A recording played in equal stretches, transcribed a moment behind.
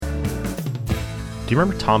Do you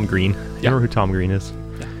remember Tom Green? You remember who Tom Green is?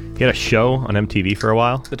 Yeah. He had a show on MTV for a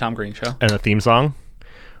while. The Tom Green Show. And the theme song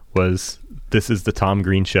was, "This is the Tom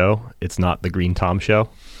Green Show. It's not the Green Tom Show."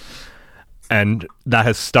 And that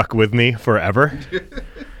has stuck with me forever.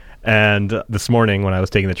 And this morning when I was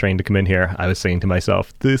taking the train to come in here, I was saying to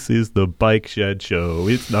myself, this is the Bike Shed Show.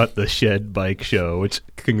 It's not the Shed Bike Show, which,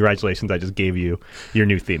 congratulations, I just gave you your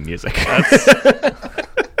new theme music.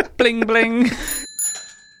 Bling, bling.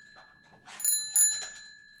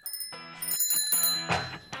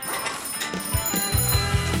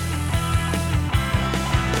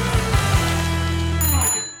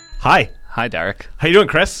 Hi. Hi, Derek. How you doing,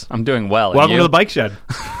 Chris? I'm doing well. Welcome to the Bike Shed.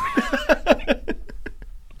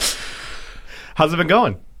 How's it been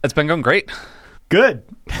going? It's been going great. Good.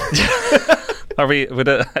 Are we?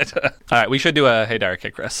 All right, we should do a Hey, Derek,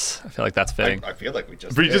 hey, Chris. I feel like that's fitting. I feel like we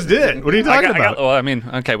just did. What are you talking about? Well, I mean,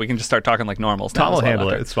 okay, we can just start talking like normals now. Tom will as well handle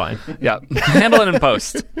after. it. It's fine. Yeah, handle it in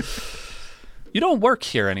post. You don't work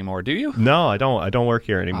here anymore, do you? No, I don't. I don't work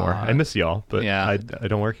here anymore. I miss y'all, but yeah. I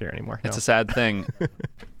don't work here anymore. It's a sad thing.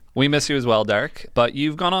 We miss you as well, Derek, but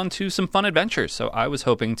you've gone on to some fun adventures, so I was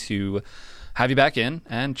hoping to have you back in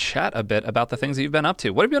and chat a bit about the things that you've been up to.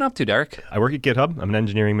 What have you been up to, Derek? I work at GitHub. I'm an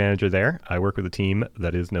engineering manager there. I work with a team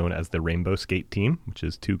that is known as the Rainbow Skate team, which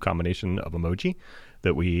is two combination of emoji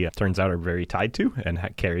that we, turns out, are very tied to and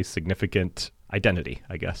carries significant identity,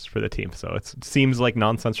 I guess, for the team. So it seems like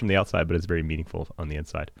nonsense from the outside, but it's very meaningful on the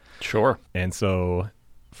inside. Sure. And so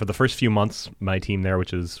for the first few months, my team there,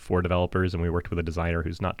 which is 4 developers, and we worked with a designer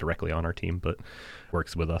who's not directly on our team, but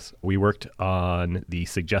works with us. We worked on the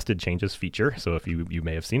suggested changes feature. So if you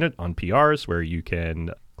may have seen it on PRs, where you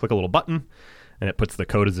can click a little button and it puts the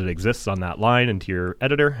code as it exists on that line into your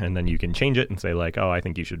editor, and then you can change it and say like, oh, I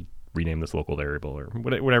think you should rename this local variable, or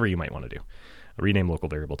whatever you might want to do. A rename local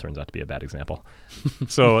variable turns out to be a bad example.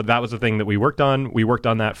 So that was the thing that we worked on. We worked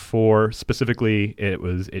on that for, specifically,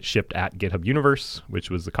 it shipped at GitHub Universe, which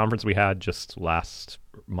was the conference we had just last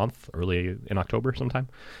month, early in October sometime.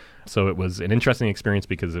 So it was an interesting experience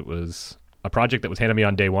because it was a project that was handed me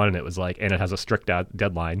on day one, and it was like, and it has a strict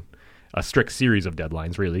deadline, a strict series of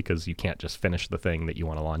deadlines, really, because you can't just finish the thing that you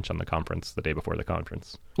want to launch on the conference the day before the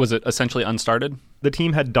conference. Was it essentially unstarted? The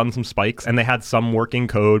team had done some spikes, and they had some working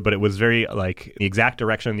code, but it was very, like, the exact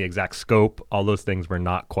direction, the exact scope, all those things were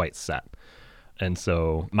not quite set. And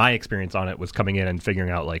so my experience on it was coming in and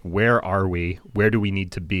figuring out, like, where are we? Where do we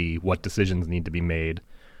need to be? What decisions need to be made?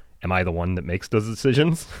 Am I the one that makes those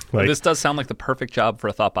decisions? Like, this does sound like the perfect job for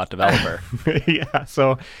a Thoughtbot developer. Yeah,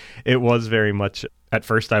 so it was very much, at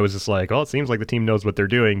first I was just like, oh, it seems like the team knows what they're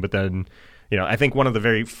doing. But then, I think one of the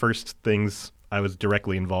very first things I was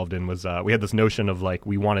directly involved in was we had this notion of like,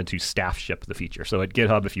 we wanted to staff ship the feature. So at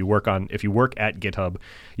GitHub, if you work at GitHub,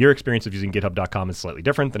 your experience of using github.com is slightly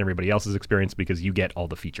different than everybody else's experience because you get all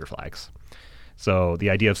the feature flags. So the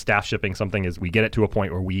idea of staff shipping something is we get it to a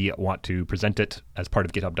point where we want to present it as part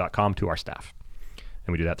of github.com to our staff.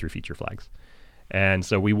 And we do that through feature flags. And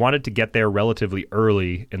so we wanted to get there relatively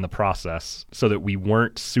early in the process so that we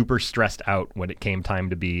weren't super stressed out when it came time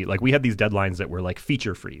to be, like, we had these deadlines that were like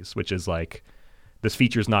feature freeze, which is like, this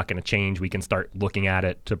feature is not going to change. We can start looking at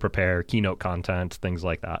it to prepare keynote content, things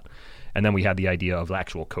like that. And then we had the idea of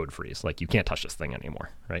actual code freeze, like you can't touch this thing anymore,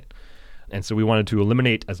 right? And so we wanted to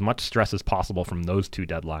eliminate as much stress as possible from those two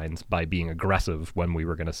deadlines by being aggressive when we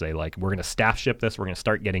were going to say, like, we're going to staff ship this. We're going to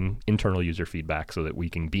start getting internal user feedback so that we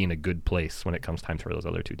can be in a good place when it comes time for those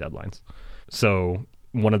other two deadlines. So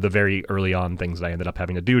one of the very early on things I ended up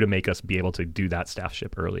having to do to make us be able to do that staff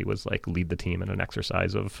ship early was like lead the team in an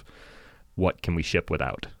exercise of what can we ship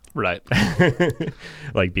without. Right.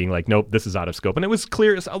 Like being like, nope, this is out of scope. And it was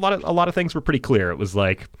clear. A lot of things were pretty clear. It was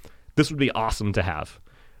like, this would be awesome to have,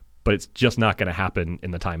 but it's just not going to happen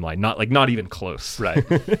in the timeline. Not even close. Right.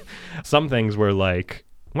 Some things were like,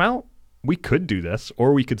 well, we could do this,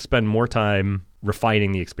 or we could spend more time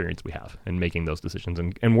refining the experience we have and making those decisions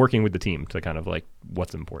and working with the team to kind of like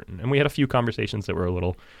what's important. And we had a few conversations that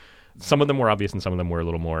were some of them were obvious and some of them were a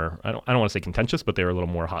little more, I don't want to say contentious, but they were a little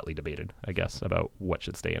more hotly debated, I guess, about what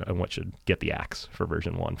should stay in and what should get the axe for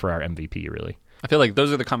version 1, for our MVP, really. I feel like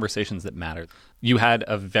those are the conversations that matter. You had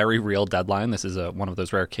a very real deadline. This is one of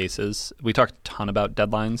those rare cases. We talked a ton about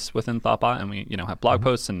deadlines within Thoughtbot, and we have blog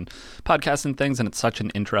posts and podcasts and things, and it's such an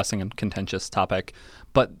interesting and contentious topic.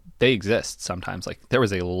 But they exist sometimes. Like, there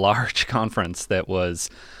was a large conference that was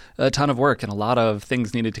a ton of work, and a lot of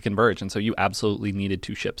things needed to converge, and so you absolutely needed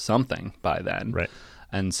to ship something by then. Right.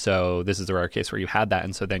 And so this is a rare case where you had that,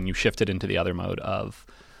 and so then you shifted into the other mode of,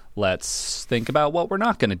 let's think about what we're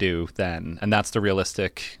not going to do then. And that's the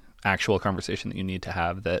realistic, actual conversation that you need to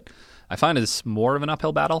have that I find is more of an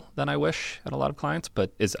uphill battle than I wish at a lot of clients,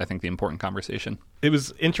 but is, I think, the important conversation. It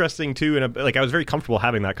was interesting too, and like I was very comfortable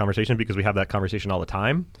having that conversation because we have that conversation all the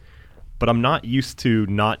time. But I'm not used to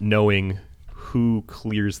not knowing who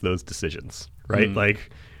clears those decisions, right?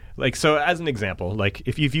 Like so as an example, like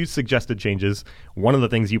if you've used suggested changes, one of the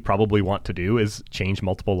things you probably want to do is change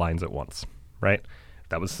multiple lines at once, right?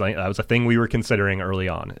 That was a thing we were considering early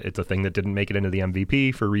on. It's a thing that didn't make it into the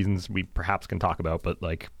MVP for reasons we perhaps can talk about, but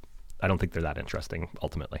like I don't think they're that interesting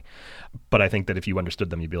ultimately. But I think that if you understood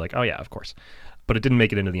them, you'd be like, oh yeah, of course. But it didn't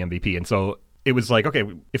make it into the MVP. And so it was like, okay,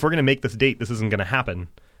 if we're going to make this date, this isn't going to happen.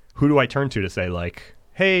 Who do I turn to say like,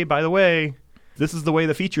 hey, by the way, this is the way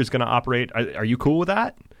the feature is going to operate. Are you cool with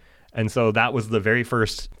that? And so that was the very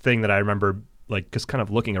first thing that I remember, like just kind of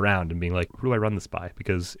looking around and being like, who do I run this by?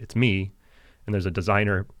 Because it's me. And there's a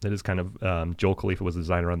designer that is kind of, Joel Khalifa was the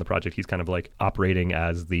designer on the project. He's kind of like operating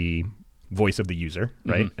as the voice of the user,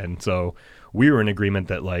 right? Mm-hmm. And so we were in agreement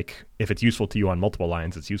that like, if it's useful to you on multiple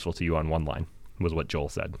lines, it's useful to you on one line, was what Joel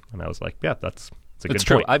said. And I was like, yeah, it's a good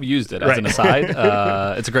true. point. I've used it as an aside.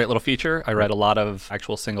 It's a great little feature. I write a lot of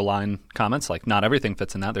actual single line comments. Like not everything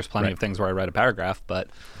fits in that. There's plenty of things where I write a paragraph, but.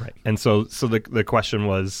 Right. And so the question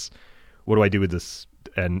was, what do I do with this?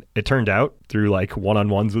 And it turned out through like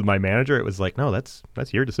one-on-ones with my manager, it was like, no, that's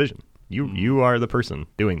your decision. You are the person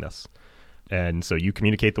doing this. And so you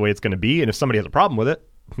communicate the way it's going to be. And if somebody has a problem with it,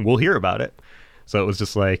 we'll hear about it. So it was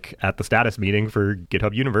just like at the status meeting for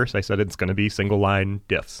GitHub Universe, I said it's going to be single line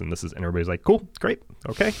diffs. And everybody's like, cool, great,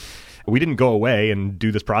 okay. We didn't go away and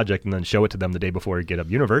do this project and then show it to them the day before GitHub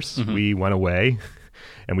Universe. Mm-hmm. We went away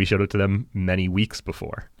and we showed it to them many weeks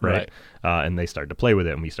before, right? And they started to play with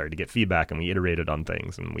it and we started to get feedback and we iterated on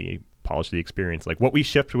things and we polished the experience. Like what we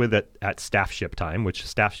shipped with it at staff ship time, which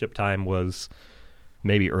staff ship time was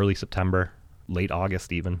maybe early September, late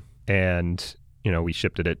August even. And, we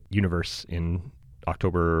shipped it at Universe in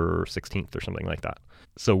October 16th or something like that.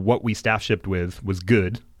 So what we staff shipped with was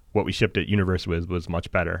good. What we shipped at Universe with was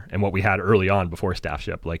much better. And what we had early on before staff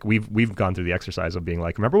ship, like we've gone through the exercise of being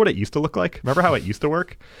like, remember what it used to look like? Remember how it used to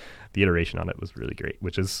work? The iteration on it was really great,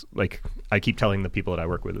 which is like, I keep telling the people that I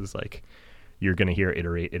work with is like, you're going to hear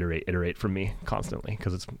iterate from me constantly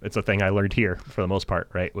because it's a thing I learned here for the most part,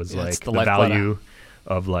 right? Was like the value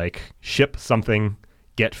of like ship something,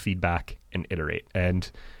 get feedback, and iterate. And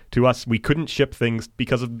to us, we couldn't ship things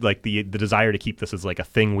because of like the desire to keep this as like a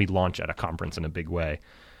thing we launch at a conference in a big way.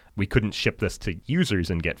 We couldn't ship this to users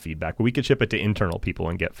and get feedback, but we could ship it to internal people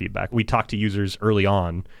and get feedback. We talked to users early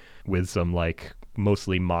on with some like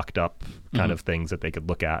mostly mocked up kind of things that they could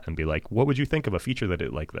look at and be like, what would you think of a feature that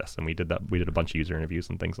did like this? And we did that. We did a bunch of user interviews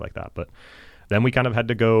and things like that. But then we kind of had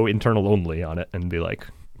to go internal only on it and be like,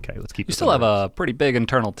 okay, let's keep. You still have a pretty big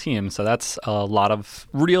internal team, so that's a lot of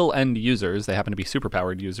real end users. They happen to be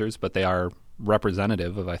superpowered users, but they are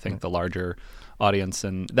representative of, I think, the larger audience.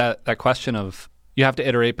 And that question of you have to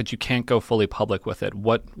iterate, but you can't go fully public with it.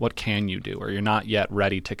 What can you do? Or you're not yet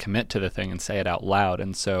ready to commit to the thing and say it out loud.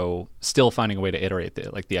 And so still finding a way to iterate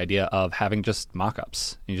it, like the idea of having just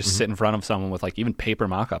mock-ups. You just sit in front of someone with like even paper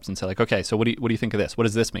mock-ups and say like, okay, so what do you think of this? What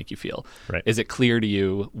does this make you feel? Right. Is it clear to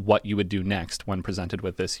you what you would do next when presented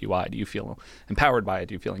with this UI? Do you feel empowered by it?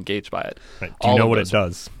 Do you feel engaged by it? Right. Do you know what it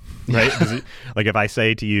does? Right? Like if I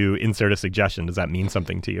say to you, insert a suggestion, does that mean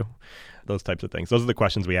something to you? Those types of things. Those are the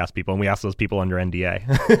questions we ask people, and we ask those people under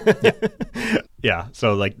NDA. Yeah.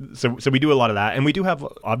 So we do a lot of that, and we do have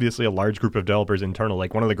obviously a large group of developers internal.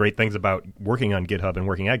 Like one of the great things about working on GitHub and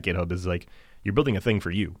working at GitHub is like you're building a thing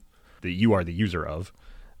for you that you are the user of,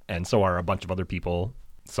 and so are a bunch of other people.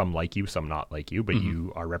 Some like you, some not like you, but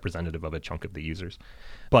you are representative of a chunk of the users.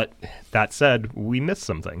 But that said, we missed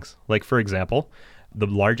some things. Like for example, the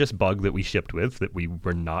largest bug that we shipped with that we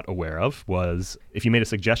were not aware of was if you made a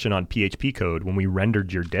suggestion on PHP code, when we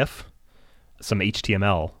rendered your diff, some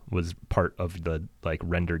HTML was part of the like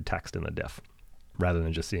rendered text in the diff rather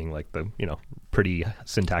than just seeing like the, pretty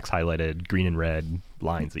syntax highlighted green and red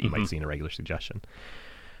lines that you might see in a regular suggestion.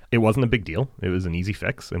 It wasn't a big deal. It was an easy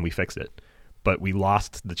fix and we fixed it. But we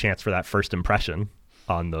lost the chance for that first impression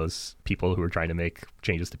on those people who were trying to make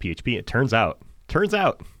changes to PHP. It turns out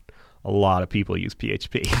a lot of people use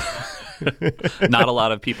PHP. Not a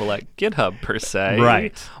lot of people at GitHub per se,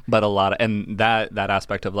 right? But a lot of, and that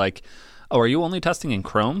aspect of like, oh, are you only testing in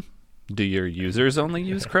Chrome? Do your users only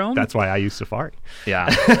use Chrome? That's why I use Safari.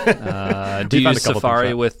 Yeah. Do you use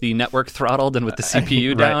Safari with the network throttled and with the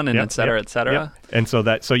CPU down and et cetera, et cetera? Yep.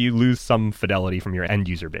 And so you lose some fidelity from your end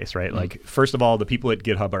user base, right? Like, first of all, the people at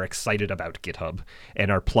GitHub are excited about GitHub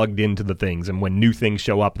and are plugged into the things. And when new things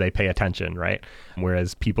show up, they pay attention, right?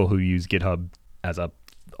 Whereas people who use GitHub as a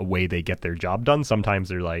way they get their job done, sometimes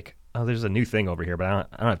they're like, oh, there's a new thing over here, but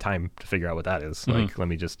I don't have time to figure out what that is. Like, let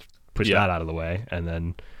me just push Yeah. that out of the way and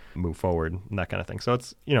then move forward and that kind of thing. So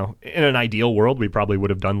it's, in an ideal world, we probably would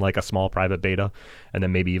have done like a small private beta and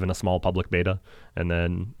then maybe even a small public beta and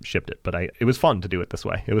then shipped it. But it was fun to do it this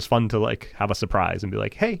way. It was fun to like have a surprise and be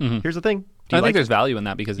like, hey, here's the thing. I think there's value in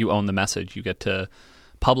that because you own the message. You get to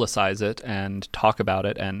publicize it and talk about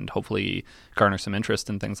it and hopefully garner some interest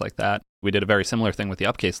and things like that. We did a very similar thing with the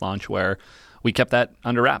Upcase launch where we kept that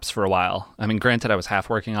under wraps for a while. I mean, granted, I was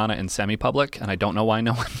half working on it in semi-public, and I don't know why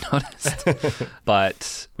no one noticed.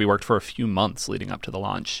 But we worked for a few months leading up to the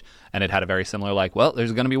launch, and it had a very similar, like, well,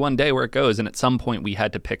 there's going to be one day where it goes. And at some point, we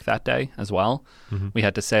had to pick that day as well. We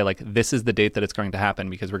had to say, like, this is the date that it's going to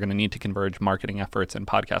happen because we're going to need to converge marketing efforts and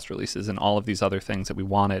podcast releases and all of these other things that we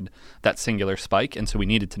wanted that singular spike. And so we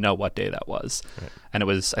needed to know what day that was. Right. And it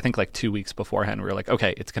was, I think, like 2 weeks beforehand, we were like,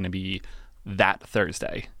 okay, it's going to be that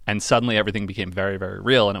Thursday. And suddenly everything became very, very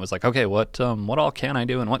real. And it was like, okay, what all can I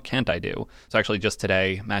do and what can't I do? So actually just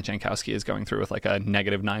today, Matt Jankowski is going through with like a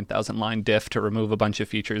negative 9,000 line diff to remove a bunch of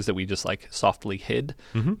features that we just like softly hid,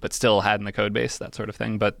 but still had in the code base, that sort of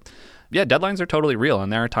thing. But yeah, deadlines are totally real.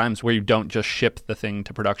 And there are times where you don't just ship the thing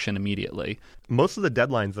to production immediately. Most of the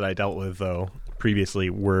deadlines that I dealt with, though, previously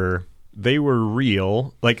were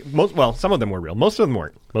real. Like some of them were real. Most of them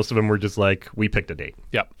weren't. Most of them were just like, we picked a date.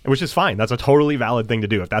 Yep. Which is fine. That's a totally valid thing to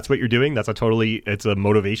do. If that's what you're doing, it's a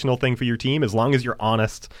motivational thing for your team. As long as you're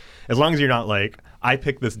honest, as long as you're not like, I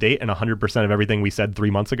picked this date and 100% of everything we said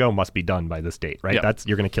 3 months ago must be done by this date, right? Yep.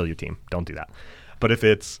 You're going to kill your team. Don't do that. But if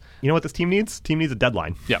it's, you know what this team needs? Team needs a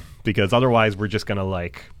deadline. Yeah. Because otherwise we're just going to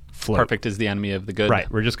like float. Perfect is the enemy of the good. Right.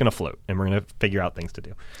 We're just going to float and we're going to figure out things to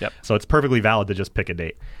do. Yep. So it's perfectly valid to just pick a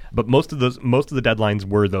date. But most of the deadlines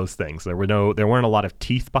were those things. There weren't a lot of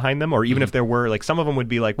teeth behind them, or even if there were, like some of them would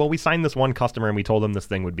be like, well, we signed this one customer and we told them this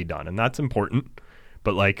thing would be done. And that's important.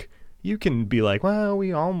 But like, you can be like, well, we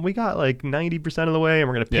got like 90% of the way and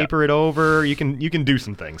we're going to paper it over. You can do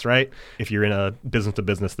some things, right? If you're in a business to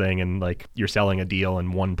business thing and like you're selling a deal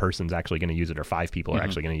and one person's actually going to use it or 5 people are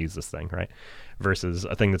actually going to use this thing, right? Versus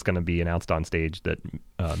a thing that's going to be announced on stage that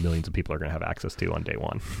millions of people are going to have access to on day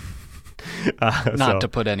one. Not to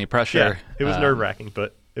put any pressure. Yeah, it was nerve-wracking,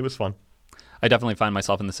 but it was fun. I definitely find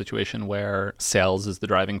myself in the situation where sales is the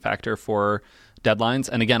driving factor for deadlines.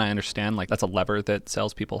 And again, I understand like that's a lever that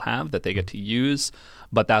salespeople have that they get to use,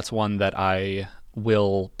 but that's one that I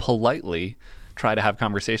will politely try to have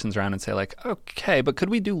conversations around and say like, okay, but could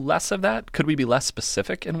we do less of that? Could we be less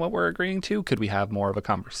specific in what we're agreeing to? Could we have more of a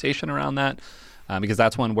conversation around that? Because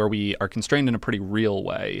that's one where we are constrained in a pretty real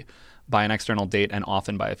way by an external date and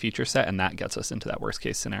often by a feature set, and that gets us into that worst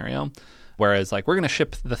case scenario. Whereas like we're going to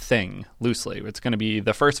ship the thing loosely. It's going to be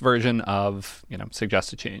the first version of,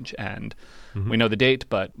 suggested change, and we know the date,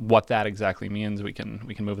 but what that exactly means, we can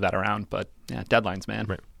move that around. But yeah, deadlines, man.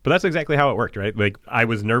 Right. But that's exactly how it worked, right? Like I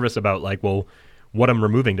was nervous about like, well, what I'm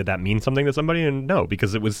removing, did that mean something to somebody? And no,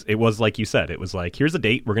 because it was like you said, it was like, here's a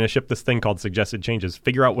date, we're going to ship this thing called suggested changes,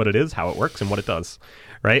 figure out what it is, how it works, and what it does,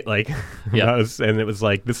 right? Like, and it was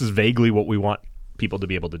like, this is vaguely what we want people to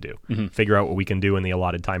be able to do. Figure out what we can do in the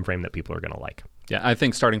allotted time frame that people are going to like. Yeah, I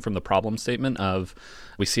think starting from the problem statement of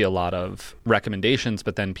we see a lot of recommendations,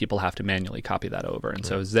 but then people have to manually copy that over. And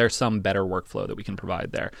so is there some better workflow that we can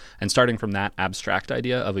provide there? And starting from that abstract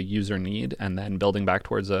idea of a user need and then building back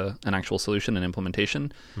towards an actual solution and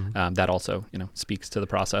implementation, that also speaks to the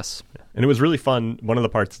process. And it was really fun. One of the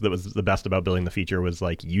parts that was the best about building the feature was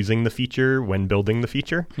like using the feature when building the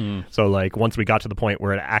feature. So like once we got to the point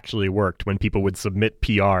where it actually worked, when people would submit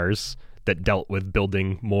PRs that dealt with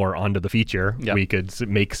building more onto the feature, we could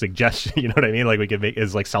make suggestions, you know what I mean? Like we could make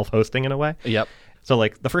is like self-hosting in a way. Yep. So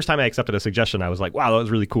like the first time I accepted a suggestion, I was like, wow, that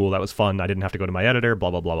was really cool. That was fun. I didn't have to go to my editor,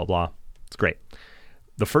 blah, blah, blah, blah, blah. It's great.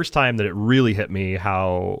 The first time that it really hit me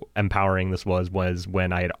how empowering this was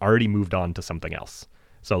when I had already moved on to something else.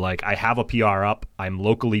 So like I have a PR up, I'm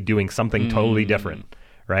locally doing something totally different,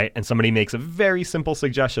 right? And somebody makes a very simple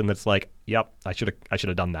suggestion that's like, yep, I should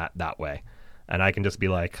have done that way. And I can just be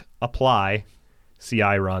like, apply,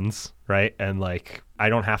 CI runs, right? And like, I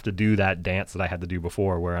don't have to do that dance that I had to do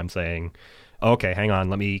before where I'm saying, okay, hang on,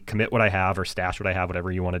 let me commit what I have or stash what I have, whatever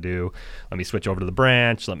you want to do. Let me switch over to the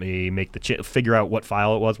branch. Let me make figure out what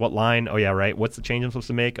file it was, what line. Oh yeah, right. What's the change I'm supposed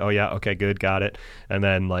to make? Oh yeah, okay, good, got it. And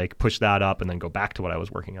then like push that up and then go back to what I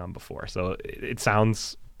was working on before. So it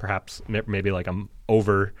sounds perhaps maybe like I'm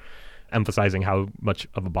over emphasizing how much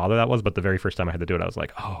of a bother that was, but the very first time I had to do it, I was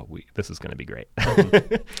like, oh, this is going to be great.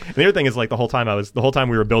 The other thing is like the whole time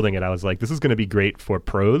we were building it, I was like, this is going to be great for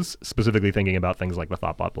pros, specifically thinking about things like the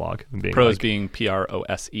Thoughtbot blog. And being Pros like, being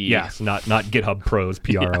PROSE. Yes, not GitHub pros,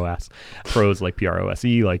 PROS. Pros like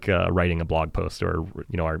PROSE, like writing a blog post, or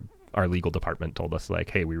our legal department told us like,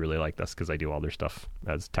 hey, we really like this because I do all their stuff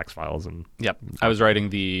as text files. And Yep. I was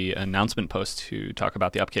writing the announcement post to talk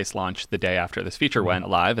about the Upcase launch the day after this feature went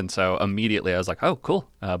live. And so immediately I was like, oh, cool.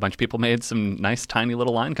 A bunch of people made some nice, tiny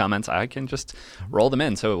little line comments. I can just roll them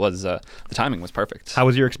in. So it was, the timing was perfect. How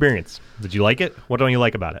was your experience? Did you like it? What don't you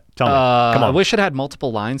like about it? Tell me. Come on. I wish it had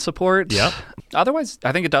multiple line support. Yep. Otherwise,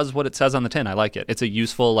 I think it does what it says on the tin. I like it. It's a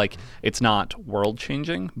useful, like, it's not world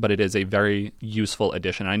changing, but it is a very useful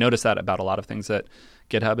addition. And I noticed that about a lot of things that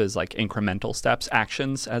GitHub is like incremental steps,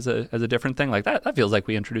 actions as a different thing. Like that feels like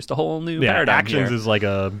we introduced a whole new paradigm actions here. Is like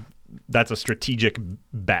that's a strategic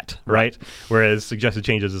bet, right? Whereas suggested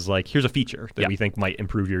changes is like, here's a feature that we think might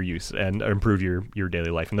improve your use and improve your daily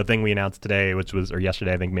life. And the thing we announced today, or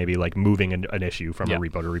yesterday, I think maybe like moving an issue from a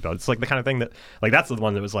repo to repo. It's like the kind of thing that, like, that's the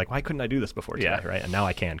one that was like, why couldn't I do this before today, right? And now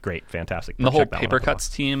I can. Great, fantastic. And the whole paper cuts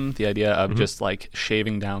team, the idea of just like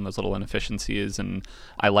shaving down those little inefficiencies, and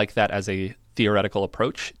I like that as a theoretical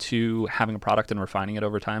approach to having a product and refining it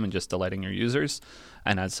over time and just delighting your users.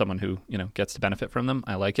 And as someone who gets to benefit from them,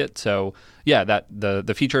 I like it. So yeah, that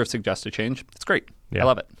the feature of suggested change, it's great. I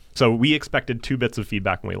love it. So we expected 2 bits of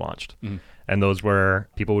feedback when we launched, and those were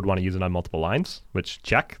people would want to use it on multiple lines, which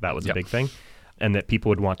check, that was a big thing, and that people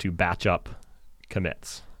would want to batch up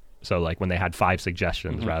commits. So like when they had 5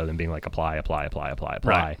 suggestions, rather than being like apply,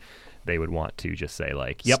 Right. they would want to just say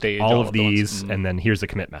like, yep, Stage all all of of the ones. these, and then here's the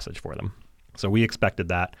commit message for them. So we expected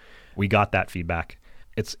that. We got that feedback.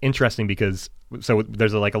 It's interesting because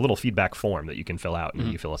there's a little feedback form that you can fill out,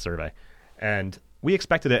 and you fill a survey. And we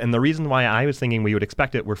expected it, and the reason why I was thinking we would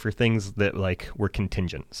expect it were for things that like were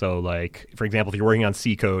contingent. So like, for example, if you're working on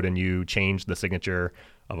C code and you change the signature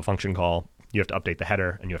of a function call, you have to update the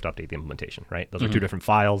header and you have to update the implementation, right? Those are 2 different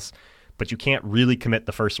files, but you can't really commit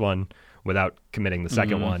the first one without committing the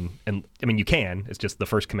second one. And I mean, you can, it's just the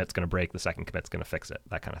first commit's going to break, the second commit's going to fix it,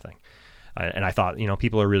 that kind of thing. And I thought,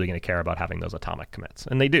 people are really going to care about having those atomic commits.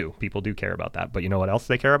 And they do. People do care about that. But you know what else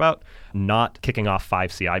they care about? Not kicking off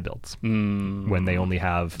 5 CI builds when they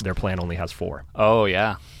their plan only has 4. Oh,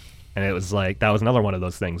 yeah. And it was like, that was another one of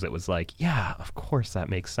those things that was like, yeah, of course that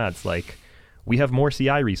makes sense. Like, we have more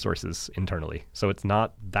CI resources internally, so it's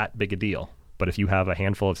not that big a deal. But if you have a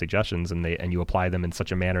handful of suggestions and you apply them in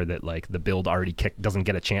such a manner that like the build already doesn't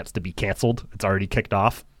get a chance to be canceled, it's already kicked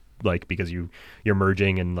off, like because you're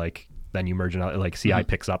merging and like then you merge it out, like CI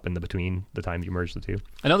picks up in the between the time you merge the 2.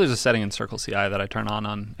 I know there's a setting in Circle CI that I turn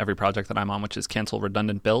on every project that I'm on, which is cancel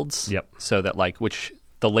redundant builds. Yep. So that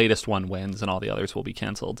the latest one wins and all the others will be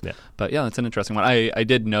canceled. Yeah. But yeah, that's an interesting one. I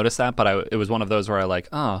did notice that, but it was one of those where I like,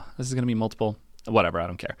 oh, this is going to be multiple. Whatever, I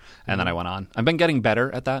don't care. And then I went on. I've been getting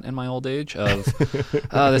better at that in my old age of,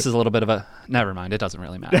 this is a little bit of a, never mind, it doesn't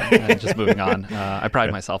really matter. Just moving on. I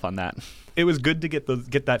pride myself on that. It was good to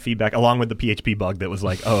get that feedback along with the PHP bug that was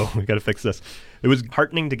like, oh, we got to fix this. It was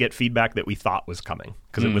heartening to get feedback that we thought was coming,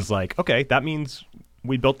 because it was like, okay, that means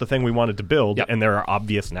we built the thing we wanted to build, and there are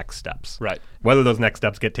obvious next steps. Right. Whether those next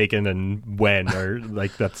steps get taken and when, or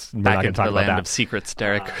like that's we're back not going to talk into the about land that. of secrets,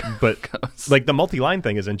 Derek. But like the multi-line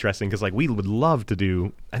thing is interesting because like we would love to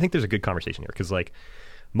do. I think there's a good conversation here because like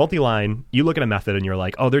multi-line, you look at a method and you're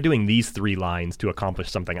like, oh, they're doing these 3 lines to accomplish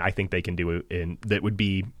something I think they can do that would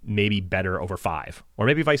be maybe better over 5, or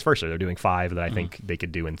maybe vice versa. They're doing 5 that I think they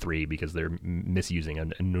could do in 3 because they're misusing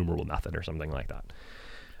an enumerable method or something like that.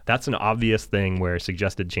 That's an obvious thing where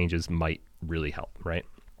suggested changes might really help, right?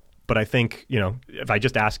 But I think, if I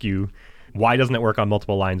just ask you, why doesn't it work on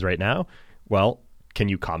multiple lines right now? Well, can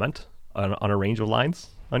you comment on a range of lines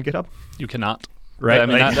on GitHub? You cannot. Right. I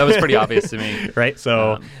mean, that was pretty obvious to me. Right.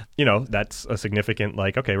 So, that's a significant,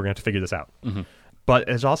 like, okay, we're going to have to figure this out. But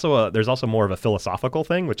there's also more of a philosophical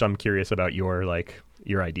thing, which I'm curious about your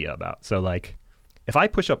idea about. So, like, if I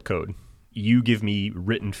push up code, you give me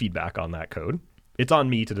written feedback on that code. It's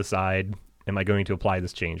on me to decide, am I going to apply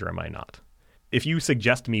this change or am I not? If you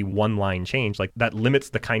suggest me 1-line change, like that limits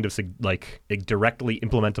the kind of a directly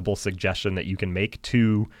implementable suggestion that you can make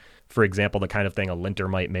to, for example, the kind of thing a linter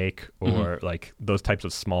might make, or like those types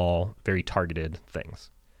of small, very targeted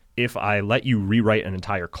things. If I let you rewrite an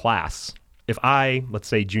entire class, if I, let's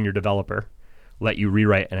say junior developer, let you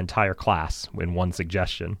rewrite an entire class in one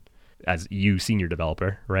suggestion as you senior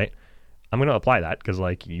developer, right? I'm going to apply that because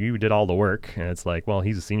like you did all the work. And it's like, well,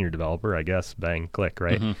 he's a senior developer, I guess. Bang, click,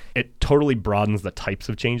 right? It totally broadens the types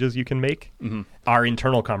of changes you can make. Our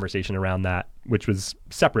internal conversation around that, which was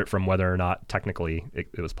separate from whether or not technically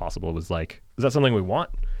it was possible, was like, is that something we want?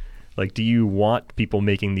 Like, do you want people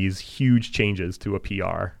making these huge changes to a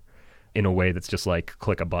PR in a way that's just like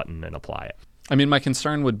click a button and apply it? I mean, my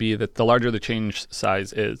concern would be that the larger the change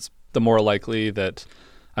size is, the more likely that,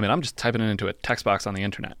 I mean, I'm just typing it into a text box on the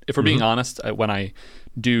internet. If we're being honest, when I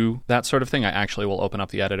do that sort of thing, I actually will open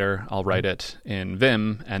up the editor, I'll write it in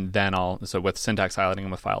Vim, and then so with syntax highlighting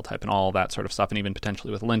and with file type and all that sort of stuff, and even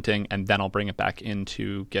potentially with linting, and then I'll bring it back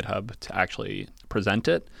into GitHub to actually present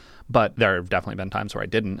it. But there have definitely been times where I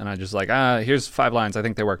didn't, and I just like, here's 5 lines, I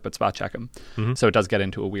think they work, but spot check them. So it does get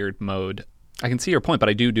into a weird mode. I can see your point, but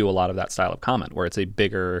I do a lot of that style of comment where it's a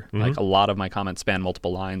bigger, like a lot of my comments span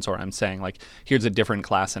multiple lines, or I'm saying like, here's a different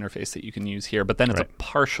class interface that you can use here, but then it's a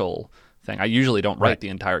partial thing. I usually don't write the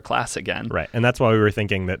entire class again. Right. And that's why we were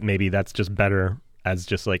thinking that maybe that's just better as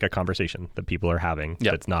just like a conversation that people are having.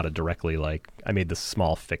 Yep. It's not a directly like, I made this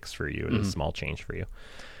small fix for you, this small change for you.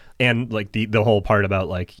 And like the whole part about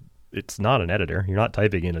like, it's not an editor. You're not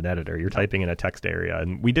typing in an editor. You're typing in a text area.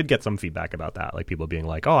 And we did get some feedback about that, like people being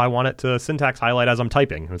like, oh, I want it to syntax highlight as I'm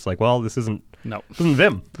typing. And it's like, well, this isn't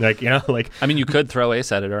Vim. Like, like. I mean, you could throw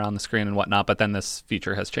Ace Editor on the screen and whatnot, but then this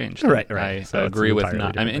feature has changed. Right. I So agree with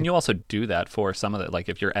not. I mean, and you also do that for some of it. Like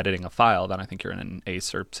if you're editing a file, then I think you're in an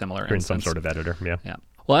Ace or similar You're instance. in some sort of editor. Yeah.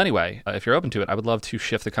 Well, anyway, if you're open to it, I would love to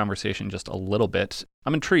shift the conversation just a little bit.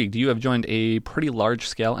 I'm intrigued. You have joined a pretty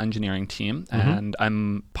large-scale engineering team, and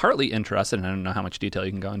I'm partly interested, and I don't know how much detail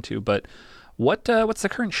you can go into, but what's the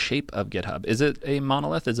current shape of GitHub? Is it a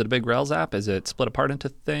monolith? Is it a big Rails app? Is it split apart into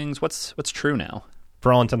things? What's true now?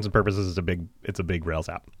 For all intents and purposes, it's a big Rails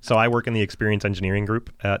app. So I work in the experience engineering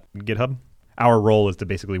group at GitHub. Our role is to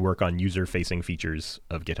basically work on user-facing features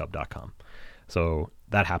of GitHub.com. So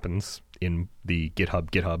that happens in the GitHub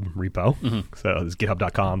repo. So it's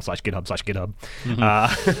github.com/GitHub/GitHub.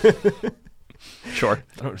 Sure.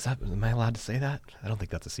 Am I allowed to say that? I don't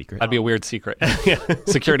think that's a secret. That'd be a weird secret.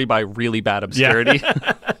 Security by really bad obscurity.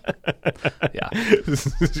 Yeah.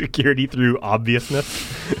 Security through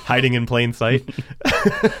obviousness, hiding in plain sight.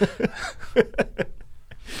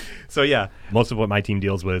 So yeah, most of what my team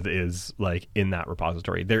deals with is like in that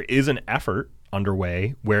repository. There is an effort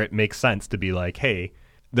underway where it makes sense to be like, hey,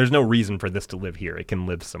 there's no reason for this to live here. It can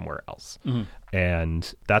live somewhere else.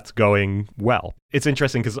 And that's going well. It's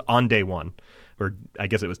interesting because on day one, or I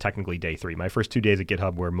guess it was technically day 3, my first 2 days at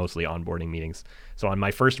GitHub were mostly onboarding meetings. So on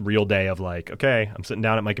my first real day of like, okay, I'm sitting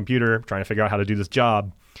down at my computer trying to figure out how to do this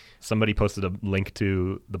job, somebody posted a link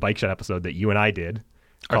to the Bike Shed episode that you and I did.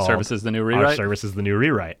 Our Service is the New Rewrite? Our Service is the New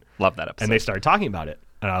Rewrite. Love that episode. And they started talking about it.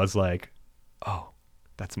 And I was like, oh,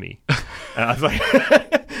 that's me. And I was like,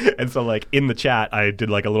 and so like in the chat, I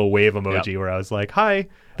did like a little wave emoji where I was like, hi,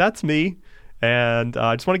 that's me. And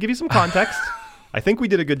I just want to give you some context. I think we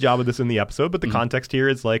did a good job of this in the episode, but the context here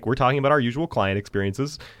is like, we're talking about our usual client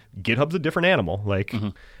experiences. GitHub's a different animal. Like,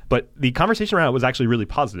 but the conversation around it was actually really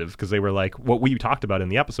positive because they were like, what we talked about in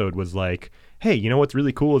the episode was like, hey, you know what's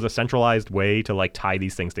really cool is a centralized way to like tie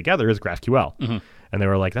these things together is GraphQL. And they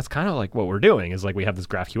were like, that's kind of like what we're doing is like we have this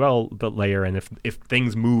GraphQL layer, and if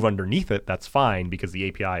things move underneath it, that's fine because the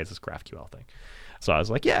API is this GraphQL thing. So I was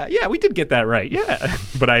like, yeah, we did get that right. Yeah.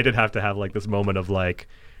 But I did have to have like this moment of like,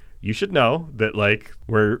 you should know that like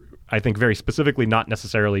we're, I think, very specifically not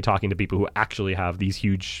necessarily talking to people who actually have these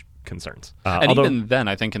huge concerns. And even then,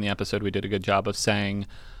 I think in the episode we did a good job of saying,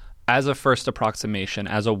 as a first approximation,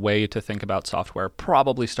 as a way to think about software,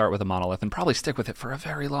 probably start with a monolith and probably stick with it for a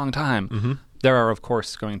very long time. There are, of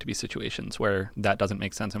course, going to be situations where that doesn't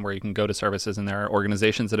make sense and where you can go to services, and there are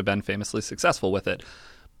organizations that have been famously successful with it.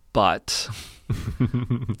 But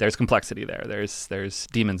there's complexity there. There's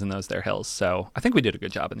demons in those there hills. So I think we did a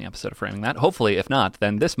good job in the episode of framing that. Hopefully, if not,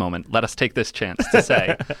 then this moment, let us take this chance to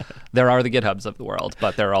say there are the GitHubs of the world,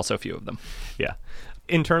 but there are also a few of them. Yeah.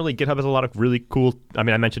 Internally, GitHub has a lot of really cool, I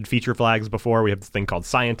mean, I mentioned feature flags before. We have this thing called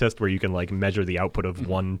Scientist where you can like measure the output of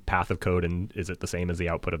one path of code and is it the same as the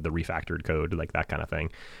output of the refactored code, like that kind of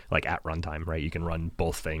thing, like at runtime, right? You can run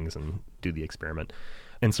both things and do the experiment.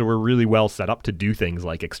 And so we're really well set up to do things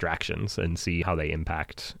like extractions and see how they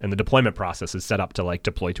impact. And the deployment process is set up to like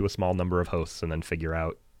deploy to a small number of hosts and then figure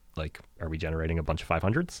out like, are we generating a bunch of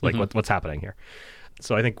 500s? Like what's happening here?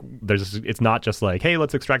 So I think it's not just like, hey,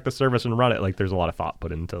 let's extract the service and run it. Like there's a lot of thought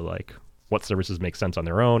put into like what services make sense on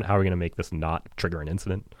their own. How are we going to make this not trigger an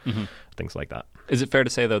incident? Things like that. Is it fair to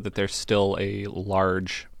say, though, that there's still a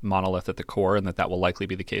large monolith at the core, and that will likely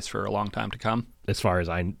be the case for a long time to come. As far as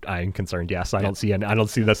I'm concerned, yes. I don't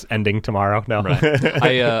see this ending tomorrow. No. Right.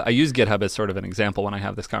 I use GitHub as sort of an example when I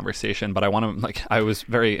have this conversation, but I was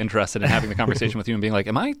very interested in having the conversation with you and being like,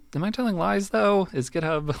 am I telling lies though? Is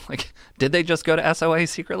GitHub did they just go to SOA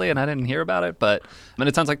secretly and I didn't hear about it? But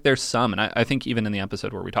it sounds like there's some, and I think even in the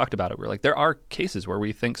episode where we talked about it, we're like, there are cases where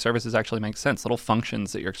we think services actually make sense, little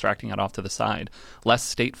functions that you're extracting out off to the side, less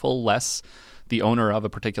stateful, less the owner of a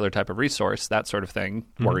particular type of resource, that sort of thing,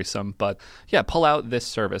 worrisome. But yeah, pull out this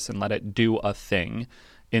service and let it do a thing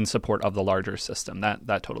in support of the larger system.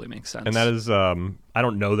 That totally makes sense. And that is, I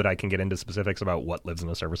don't know that I can get into specifics about what lives in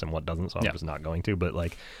a service and what doesn't, so I'm just not going to. But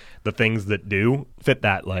the things that do fit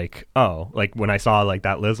that, when I saw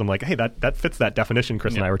that lives, I'm like, hey, that fits that definition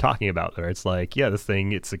Chris and I were talking about. Where it's this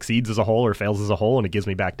thing, it succeeds as a whole or fails as a whole, and it gives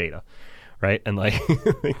me back data, right? And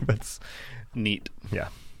that's neat. Yeah.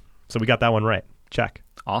 So we got that one right. Check.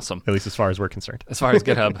 Awesome. At least as far as we're concerned. As far as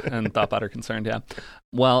GitHub and Thoughtbot are concerned, yeah.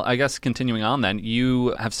 Well, I guess continuing on then,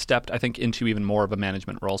 you have stepped, I think, into even more of a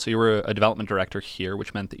management role. So you were a development director here,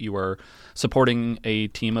 which meant that you were supporting a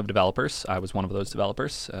team of developers. I was one of those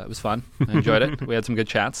developers. It was fun. I enjoyed it. We had some good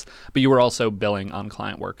chats. But you were also billing on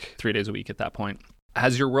client work 3 days a week at that point.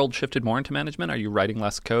 Has your world shifted more into management? Are you writing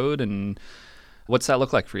less code? And what's that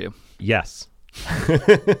look like for you? Yes.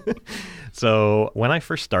 So when I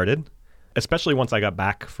first started, especially once I got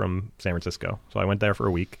back from San Francisco, so I went there for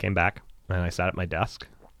a week, came back, and I sat at my desk,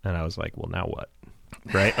 and I was like, well, now what?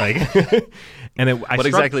 Right? What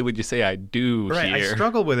exactly would you say I do here? I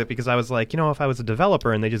struggled with it because I was like, if I was a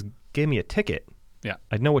developer and they just gave me a ticket,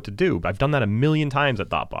 I'd know what to do. But I've done that a million times at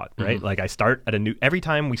Thoughtbot, right? I start at every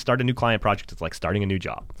time we start a new client project, it's like starting a new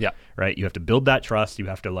job. Yeah. Right? You have to build that trust. You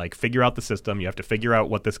have to figure out the system. You have to figure out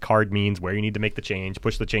what this card means, where you need to make the change,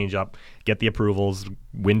 push the change up, get the approvals,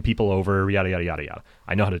 win people over, yada, yada, yada, yada.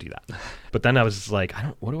 I know how to do that. But then I was just like,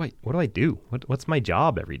 what do I do? What's my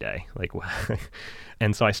job every day?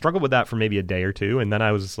 And so I struggled with that for maybe a day or two. And then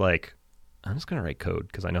I was like, I'm just going to write code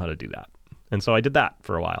because I know how to do that. And so I did that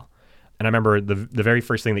for a while. And I remember the very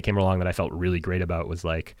first thing that came along that I felt really great about was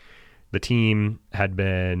the team had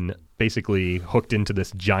been basically hooked into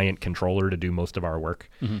this giant controller to do most of our work.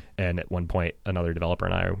 And at one point, another developer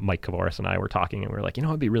and I, Mike Kavoris and I, were talking, and we were like,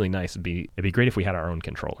 it'd be really nice. It'd be great if we had our own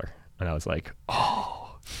controller. And I was like,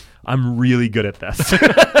 oh, I'm really good at this.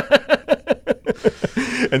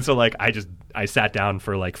 And so I sat down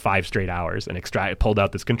for 5 straight hours and pulled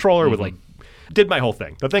out this controller with did my whole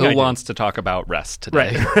thing. Who wants to talk about REST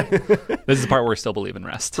today? Right. This is the part where we still believe in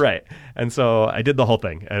REST. Right. And so I did the whole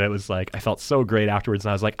thing, and it was I felt so great afterwards,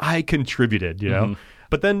 and I was like, I contributed,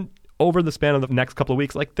 But then over the span of the next couple of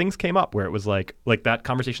weeks, things came up where it was like that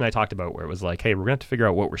conversation I talked about where it was hey, we're going to have to figure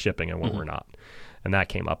out what we're shipping and what we're not. And that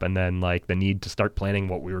came up. And then the need to start planning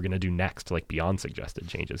what we were going to do next, beyond suggested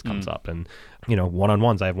changes comes up. And,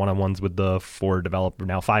 one-on-ones, I have one-on-ones with the 5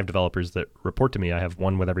 developers that report to me. I have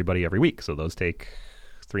one with everybody every week. So those take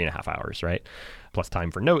 3.5 hours, right? Plus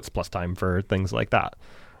time for notes, plus time for things like that.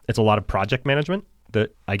 It's a lot of project management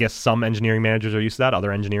that I guess some engineering managers are used to that.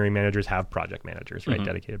 Other engineering managers have project managers, right?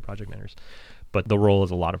 Dedicated project managers. But the role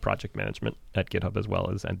is a lot of project management at GitHub as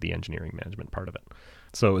well as the engineering management part of it.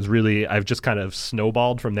 So it was really, I've just kind of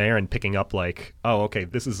snowballed from there and picking up oh, okay,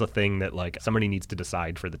 this is a thing that somebody needs to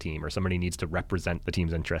decide for the team or somebody needs to represent the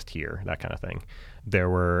team's interest here, that kind of thing.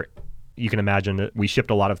 You can imagine that we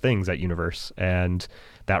shipped a lot of things at Universe, and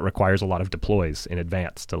that requires a lot of deploys in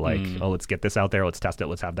advance to let's get this out there, let's test it,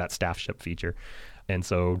 let's have that staff ship feature. And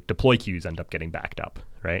so deploy queues end up getting backed up,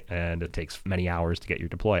 right? And it takes many hours to get your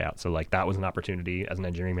deploy out. So that was an opportunity as an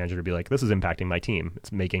engineering manager to be like, this is impacting my team.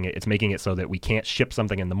 It's making it so that we can't ship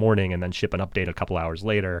something in the morning and then ship an update a couple hours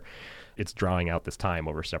later. It's drawing out this time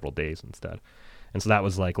over several days instead. And so that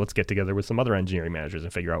was let's get together with some other engineering managers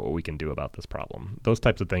and figure out what we can do about this problem. Those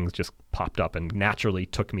types of things just popped up and naturally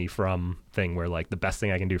took me from thing where the best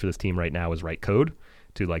thing I can do for this team right now is write code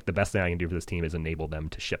to the best thing I can do for this team is enable them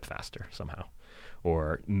to ship faster somehow,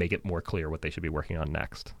 or make it more clear what they should be working on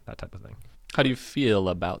next, that type of thing. How do you feel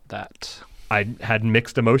about that? I had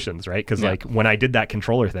mixed emotions, right? Because when I did that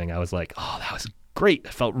controller thing, I was like, oh, that was great.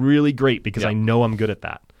 It felt really great because I know I'm good at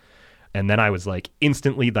that. And then I was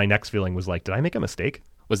instantly, my next feeling was did I make a mistake?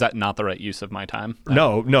 Was that not the right use of my time?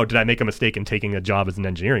 No. Did I make a mistake in taking a job as an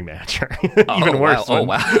engineering manager? Even worse. Wow. Oh,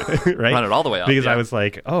 wow. Right? Run it all the way up. Because I was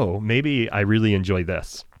oh, maybe I really enjoy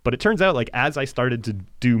this. But it turns out as I started to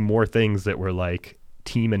do more things that were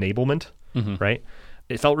team enablement, right?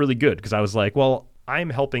 It felt really good because I was well, I'm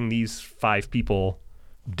helping these 5 people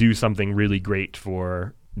do something really great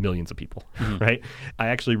for millions of people, right? I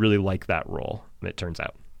actually really like that role, it turns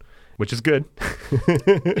out. which is good.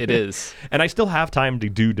 It is. And I still have time to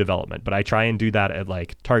do development, but I try and do that at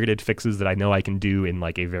like targeted fixes that I know I can do in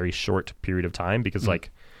like a very short period of time, because like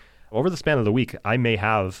over the span of the week, I may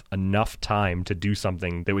have enough time to do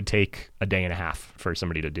something that would take a day and a half for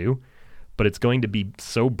somebody to do, but it's going to be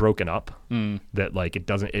so broken up that like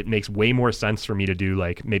it makes way more sense for me to do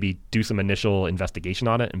like maybe do some initial investigation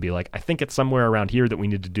on it and be like, I think it's somewhere around here that we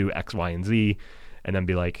need to do X, Y, and Z, and then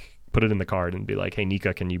be like, put it in the card and be like, hey,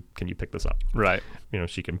 Nika, can you pick this up? Right. You know,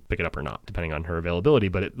 she can pick it up or not, depending on her availability,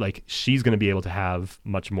 but she's going to be able to have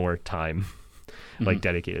much more time, like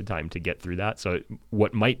dedicated time to get through that. So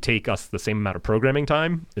what might take us the same amount of programming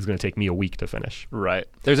time is going to take me a week to finish. Right.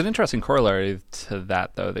 There's an interesting corollary to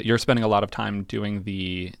that, though, that you're spending a lot of time doing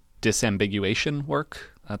the disambiguation work.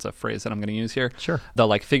 That's a phrase that I'm going to use here. Sure. The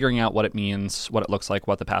like figuring out what it means, what it looks like,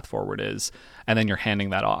 what the path forward is, and then you're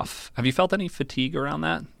handing that off. Have you felt any fatigue around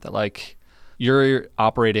that? That like you're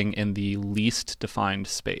operating in the least defined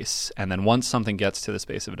space, and then once something gets to the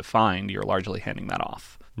space of defined, you're largely handing that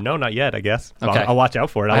off. No, not yet, I guess. Okay. I'll watch out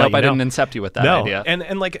for it. I hope I didn't incept you with that idea.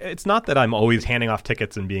 And like, it's not that I'm always handing off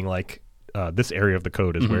tickets and being like, this area of the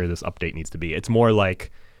code is where this update needs to be. It's more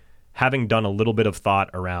like having done a little bit of thought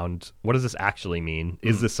around, what does this actually mean?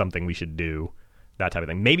 Is this something we should do? That type of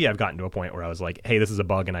thing. Maybe I've gotten to a point where I was like, hey, this is a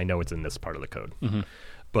bug and I know it's in this part of the code.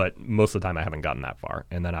 But most of the time I haven't gotten that far.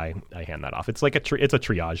 And then I hand that off. It's like it's a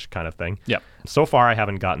triage kind of thing. Yeah. So far I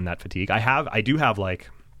haven't gotten that fatigue. I do have like,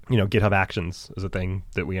 you know, GitHub Actions is a thing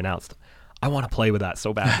that we announced. I want to play with that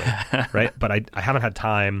so badly, right? But I haven't had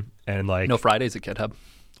time, and like no Fridays at GitHub.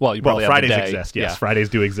 Well, you probably have Fridays the day. exist. Yes, Yeah. Fridays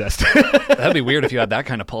do exist. That'd be weird if you had that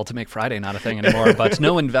kind of pull to make Friday not a thing anymore. But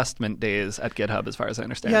no investment days at GitHub, as far as I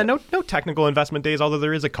understand. Yeah, it. no technical investment days. Although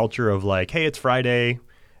there is a culture of like, hey, it's Friday.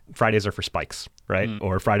 Fridays are for spikes, right?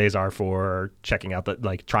 Or Fridays are for checking out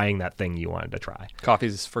trying that thing you wanted to try.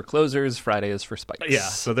 Coffee's for closers. Friday is for spikes. Yeah,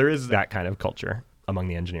 so there is that kind of culture among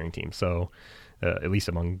the engineering team. So at least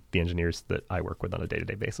among the engineers that I work with on a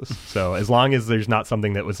day-to-day basis. So as long as there's not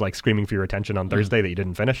something that was like screaming for your attention on Thursday that you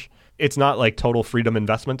didn't finish, it's not like total freedom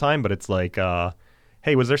investment time, but it's like,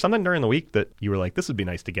 hey, was there something during the week that you were like, this would be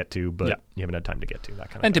nice to get to, but you haven't had time to get to, that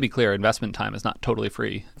kind of And thing. to be clear, investment time is not totally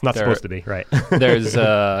free. It's not supposed to be, right? There's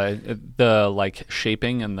the like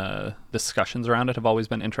shaping and the discussions around it have always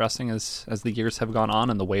been interesting as the years have gone on,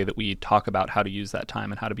 and the way that we talk about how to use that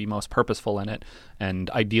time and how to be most purposeful in it, and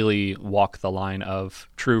ideally walk the line of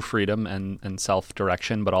true freedom and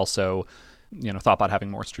self-direction, but also, you know, Thoughtbot having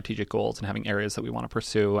more strategic goals and having areas that we want to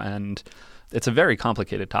pursue. And it's a very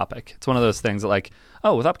complicated topic. It's one of those things that like,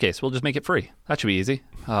 oh, with Upcase, we'll just make it free. That should be easy.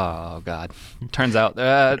 Oh, God. Turns out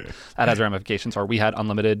that has ramifications. Or we had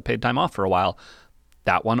unlimited paid time off for a while.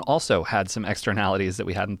 That one also had some externalities that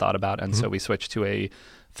we hadn't thought about. And so we switched to a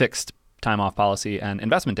fixed time off policy and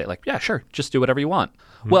investment day. Like, yeah, sure, just do whatever you want.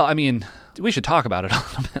 Well, I mean, we should talk about it a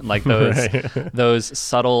little bit. Like those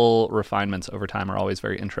subtle refinements over time are always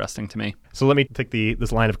very interesting to me. So let me take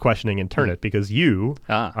this line of questioning and turn it, because you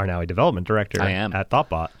are now a development director at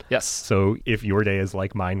Thoughtbot. Yes. So if your day is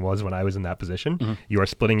like mine was when I was in that position, you are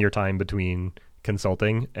splitting your time between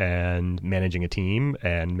consulting and managing a team,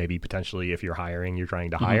 and maybe potentially if you're hiring, you're trying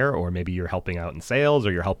to hire, or maybe you're helping out in sales,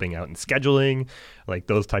 or you're helping out in scheduling, like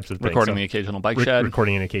those types of things. Recording the occasional bike shed.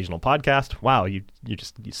 Recording an occasional podcast. Wow, you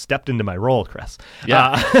stepped into my role, Chris.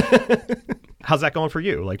 Yeah. How's that going for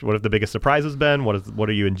you? Like, what have the biggest surprises been? What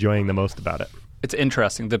are you enjoying the most about it? It's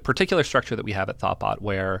interesting. The particular structure that we have at Thoughtbot,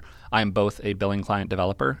 where I'm both a billing client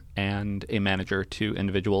developer and a manager to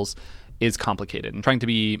individuals, is complicated, and trying to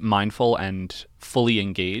be mindful and fully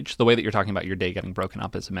engaged. The way that you're talking about your day getting broken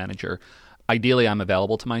up as a manager, ideally I'm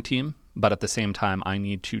available to my team, but at the same time I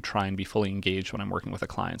need to try and be fully engaged when I'm working with a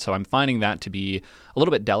client. So I'm finding that to be a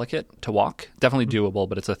little bit delicate to walk. Definitely doable,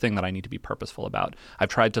 but it's a thing that I need to be purposeful about. I've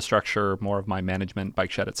tried to structure more of my management,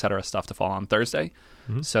 bike shed, et cetera, stuff to fall on Thursday,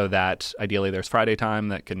 so that ideally there's Friday time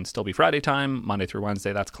that can still be Friday time, Monday through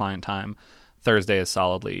Wednesday, that's client time. Thursday is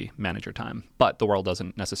solidly manager time, but the world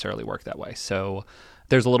doesn't necessarily work that way. So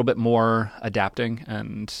there's a little bit more adapting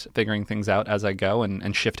and figuring things out as I go,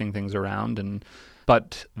 and shifting things around.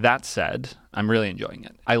 But that said, I'm really enjoying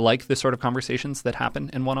it. I like the sort of conversations that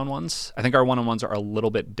happen in one-on-ones. I think our one-on-ones are a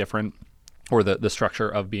little bit different, or the structure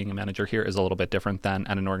of being a manager here is a little bit different than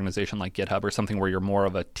at an organization like GitHub, or something where you're more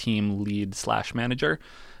of a team lead / manager.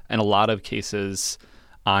 In a lot of cases,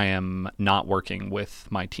 I am not working with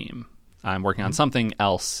my team. I'm working on something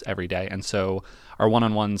else every day. And so our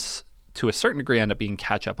one-on-ones, to a certain degree, end up being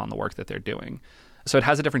catch-up on the work that they're doing. So it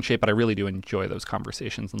has a different shape, but I really do enjoy those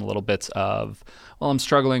conversations and the little bits of, well, I'm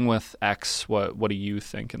struggling with X. What do you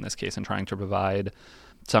think in this case? And trying to provide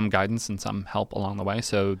some guidance and some help along the way.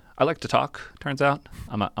 So I like to talk, turns out.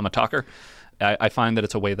 I'm a talker. I find that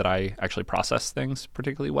it's a way that I actually process things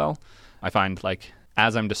particularly well. I find like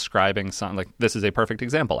as I'm describing something, like this is a perfect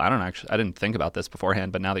example. I didn't think about this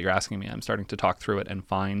beforehand, but now that you're asking me, I'm starting to talk through it and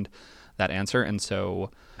find that answer. And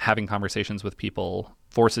so having conversations with people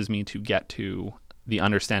forces me to get to the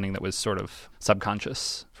understanding that was sort of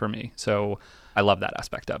subconscious for me. So I love that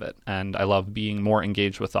aspect of it. And I love being more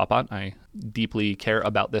engaged with Thoughtbot. I deeply care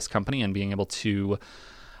about this company and being able to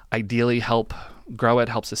ideally help grow it,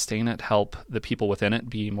 help sustain it, help the people within it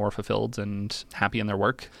be more fulfilled and happy in their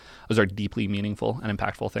work. Those are deeply meaningful and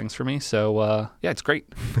impactful things for me. So yeah, it's great.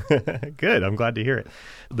 Good. I'm glad to hear it.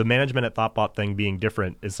 The management at Thoughtbot thing being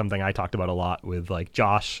different is something I talked about a lot with like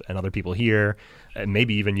Josh and other people here, and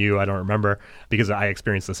maybe even you, I don't remember, because I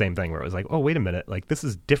experienced the same thing where it was like, oh, wait a minute, like this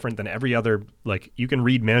is different than every other, like you can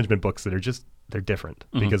read management books that are just, they're different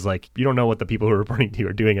because like you don't know what the people who are reporting to you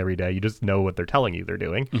are doing every day. You just know what they're telling you they're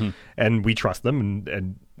doing. And we trust them.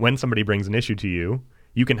 And when somebody brings an issue to you,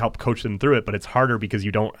 you can help coach them through it, but it's harder because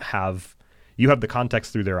you have the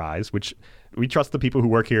context through their eyes, which we trust the people who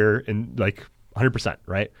work here in like 100%,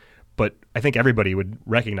 right? But I think everybody would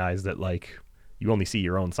recognize that like you only see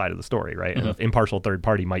your own side of the story, right? And an impartial third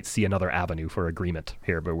party might see another avenue for agreement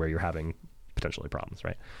here, but where you're having potentially problems,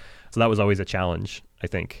 right? So that was always a challenge, I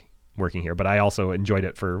think, working here. But I also enjoyed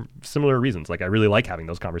it for similar reasons. Like I really like having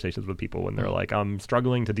those conversations with people when they're like, I'm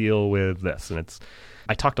struggling to deal with this. And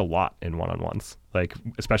I talked a lot in one-on-ones, like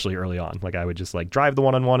especially early on. Like I would just like drive the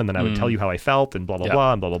one-on-one and then I would tell you how I felt and blah, blah,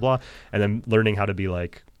 blah, and blah, blah, blah. And then learning how to be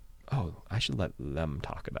like, oh, I should let them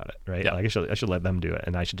talk about it, right? Like I should let them do it.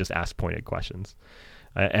 And I should just ask pointed questions.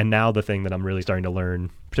 And now the thing that I'm really starting to learn,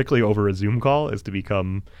 particularly over a Zoom call, is to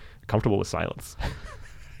become comfortable with silence.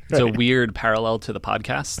 It's a weird parallel to the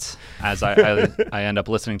podcasts, as I end up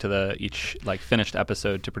listening to each like finished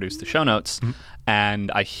episode to produce the show notes,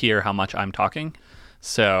 and I hear how much I'm talking.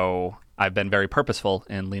 So I've been very purposeful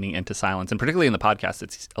in leaning into silence, and particularly in the podcast,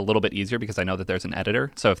 it's a little bit easier because I know that there's an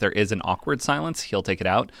editor. So if there is an awkward silence, he'll take it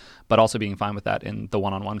out, but also being fine with that in the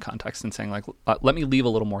one-on-one context and saying like, let me leave a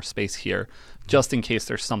little more space here just in case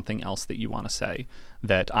there's something else that you want to say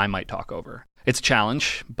that I might talk over. It's a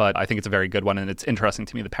challenge, but I think it's a very good one, and it's interesting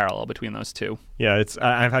to me the parallel between those two. Yeah,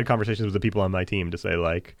 I've had conversations with the people on my team to say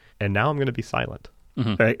like, and now I'm going to be silent.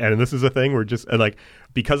 Right? And this is a thing where just like,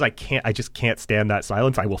 because I just can't stand that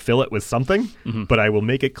silence. I will fill it with something, but I will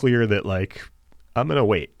make it clear that like, I'm going to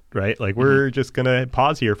wait, right? Like we're just going to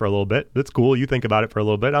pause here for a little bit. That's cool. You think about it for a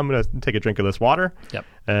little bit. I'm going to take a drink of this water. Yep.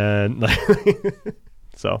 And like,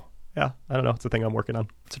 so yeah, I don't know. It's a thing I'm working on.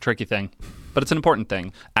 It's a tricky thing, but it's an important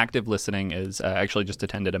thing. Active listening is actually just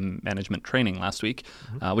attended a management training last week,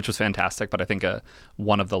 which was fantastic. But I think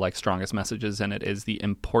one of the like strongest messages in it is the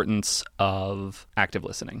importance of active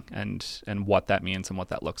listening and what that means and what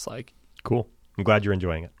that looks like. Cool. I'm glad you're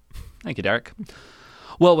enjoying it. Thank you, Derek.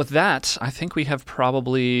 Well, with that, I think we have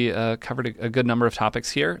probably covered a good number of topics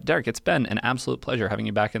here. Derek, it's been an absolute pleasure having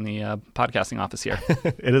you back in the podcasting office here.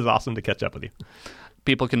 It is awesome to catch up with you.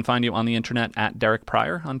 People can find you on the internet at Derek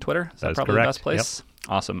Pryor on Twitter. Is that probably correct. The best place? Yep.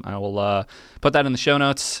 Awesome. I will put that in the show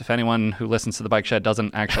notes if anyone who listens to The Bike Shed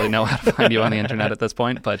doesn't actually know how to find you on the internet at this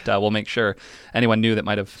point. But we'll make sure anyone new that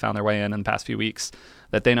might have found their way in the past few weeks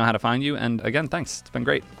that they know how to find you. And again, thanks. It's been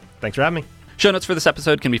great. Thanks for having me. Show notes for this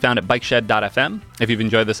episode can be found at bikeshed.fm. If you've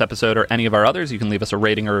enjoyed this episode or any of our others, you can leave us a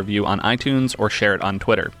rating or review on iTunes or share it on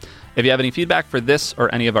Twitter. If you have any feedback for this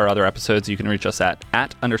or any of our other episodes, you can reach us at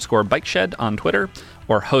 @_bikeshed on Twitter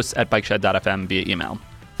or hosts@bikeshed.fm via email.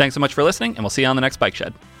 Thanks so much for listening, and we'll see you on the next Bike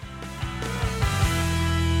Shed.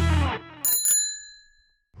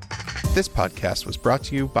 This podcast was brought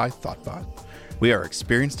to you by Thoughtbot. We are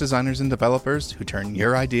experienced designers and developers who turn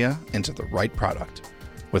your idea into the right product.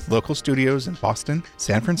 With local studios in Boston,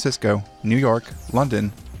 San Francisco, New York,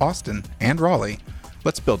 London, Austin, and Raleigh,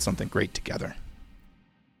 let's build something great together.